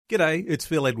G'day, it's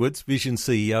Phil Edwards, Vision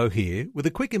CEO here, with a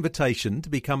quick invitation to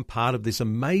become part of this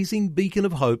amazing beacon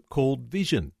of hope called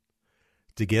Vision.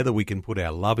 Together we can put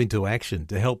our love into action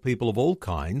to help people of all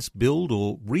kinds build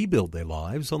or rebuild their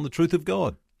lives on the truth of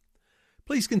God.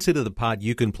 Please consider the part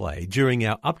you can play during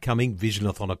our upcoming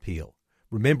Visionathon appeal,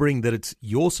 remembering that it's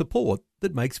your support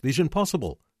that makes Vision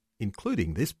possible,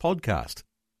 including this podcast.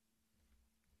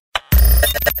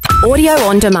 Audio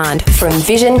on demand from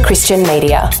Vision Christian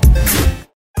Media.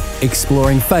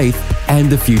 Exploring faith and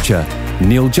the future.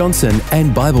 Neil Johnson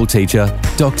and Bible teacher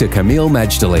Dr. Kameel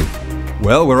Majdali.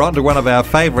 Well, we're on to one of our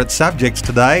favourite subjects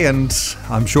today, and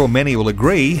I'm sure many will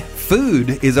agree.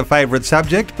 Food is a favourite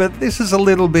subject, but this is a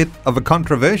little bit of a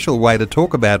controversial way to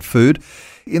talk about food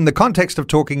in the context of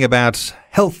talking about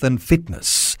health and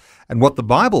fitness and what the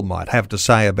Bible might have to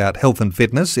say about health and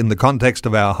fitness in the context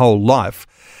of our whole life.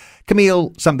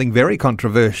 Kameel, something very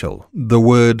controversial, the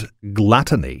word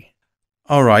gluttony.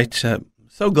 All right.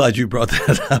 So glad you brought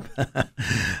that up.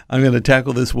 I'm going to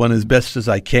tackle this one as best as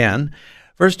I can.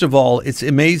 First of all, it's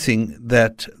amazing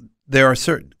that there are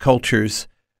certain cultures,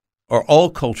 or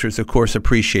all cultures, of course,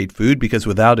 appreciate food because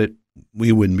without it,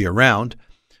 we wouldn't be around.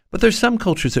 But there's some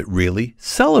cultures that really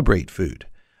celebrate food.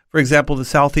 For example, the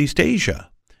Southeast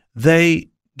Asia. They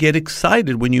get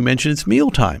excited when you mention it's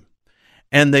mealtime,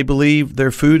 and they believe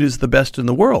their food is the best in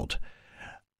the world.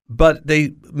 But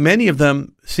many of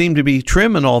them seem to be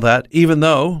trim and all that, even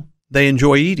though they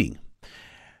enjoy eating.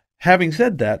 Having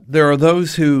said that, there are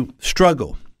those who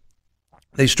struggle.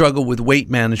 They struggle with weight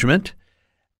management,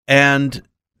 and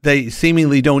they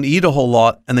seemingly don't eat a whole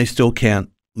lot, and they still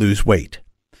can't lose weight.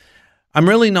 I'm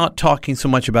really not talking so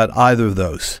much about either of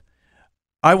those.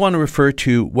 I want to refer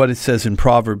to what it says in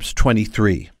Proverbs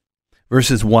 23,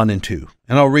 verses 1 and 2,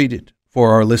 and I'll read it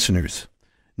for our listeners,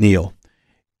 Neil.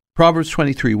 Proverbs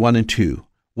 23, 1 and 2.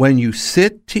 When you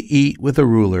sit to eat with a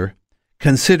ruler,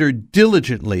 consider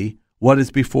diligently what is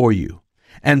before you,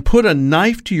 and put a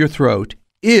knife to your throat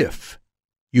if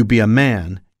you be a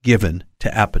man given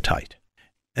to appetite.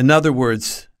 In other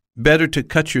words, better to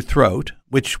cut your throat,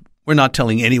 which we're not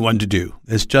telling anyone to do.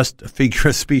 It's just a figure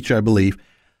of speech, I believe,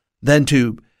 than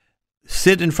to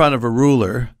sit in front of a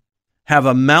ruler, have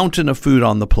a mountain of food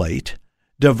on the plate,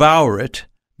 devour it,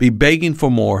 be begging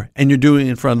for more, and you're doing it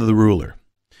in front of the ruler.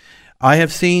 I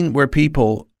have seen where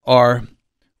people are,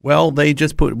 they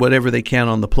just put whatever they can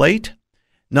on the plate,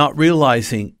 not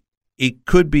realizing it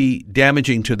could be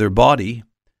damaging to their body,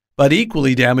 but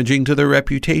equally damaging to their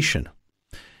reputation.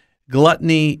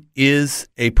 Gluttony is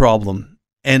a problem,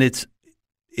 and it's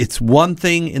one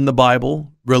thing in the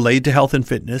Bible related to health and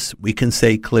fitness we can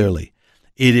say clearly.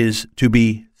 It is to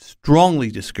be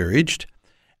strongly discouraged.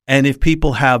 And if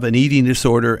people have an eating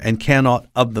disorder and cannot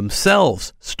of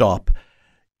themselves stop,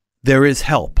 there is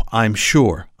help, I'm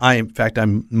sure.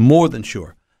 I'm more than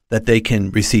sure that they can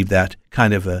receive that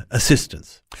kind of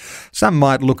assistance. Some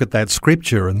might look at that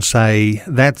scripture and say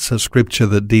that's a scripture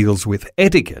that deals with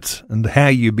etiquette and how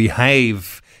you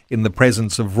behave in the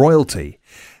presence of royalty.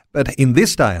 But in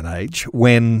this day and age,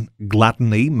 when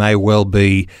gluttony may well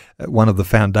be one of the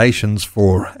foundations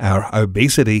for our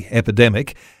obesity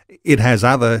epidemic, it has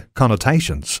other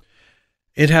connotations.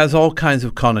 It has all kinds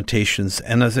of connotations.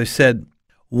 And as I said,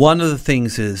 one of the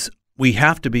things is we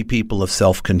have to be people of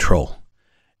self-control.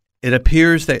 It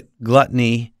appears that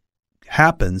gluttony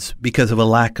happens because of a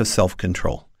lack of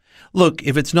self-control. Look,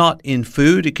 if it's not in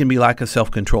food, it can be lack of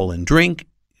self-control in drink,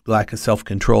 lack of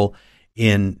self-control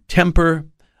in temper,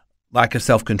 lack of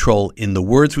self-control in the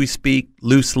words we speak,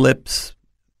 loose lips,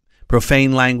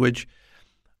 profane language.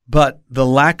 But the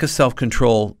lack of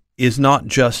self-control is not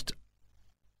just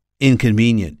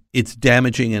inconvenient, it's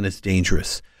damaging and it's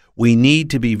dangerous. We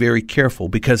need to be very careful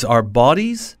because our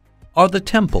bodies are the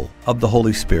temple of the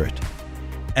Holy Spirit.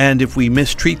 And if we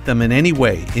mistreat them in any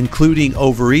way, including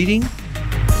overeating,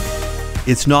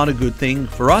 it's not a good thing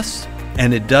for us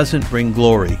and it doesn't bring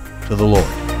glory to the Lord.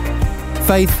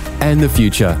 Faith and the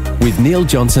Future with Neil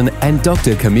Johnson and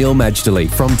Dr. Kameel Majdali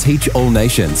from Teach All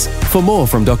Nations. For more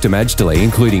from Dr. Majdali,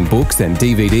 including books and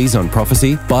DVDs on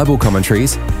prophecy, Bible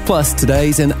commentaries, plus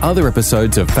today's and other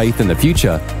episodes of Faith and the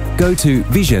Future, go to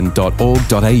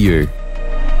vision.org.au.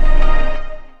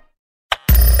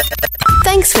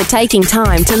 Thanks for taking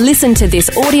time to listen to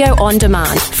this audio on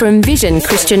demand from Vision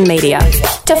Christian Media.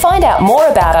 To find out more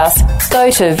about us, go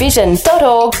to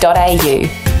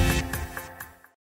vision.org.au.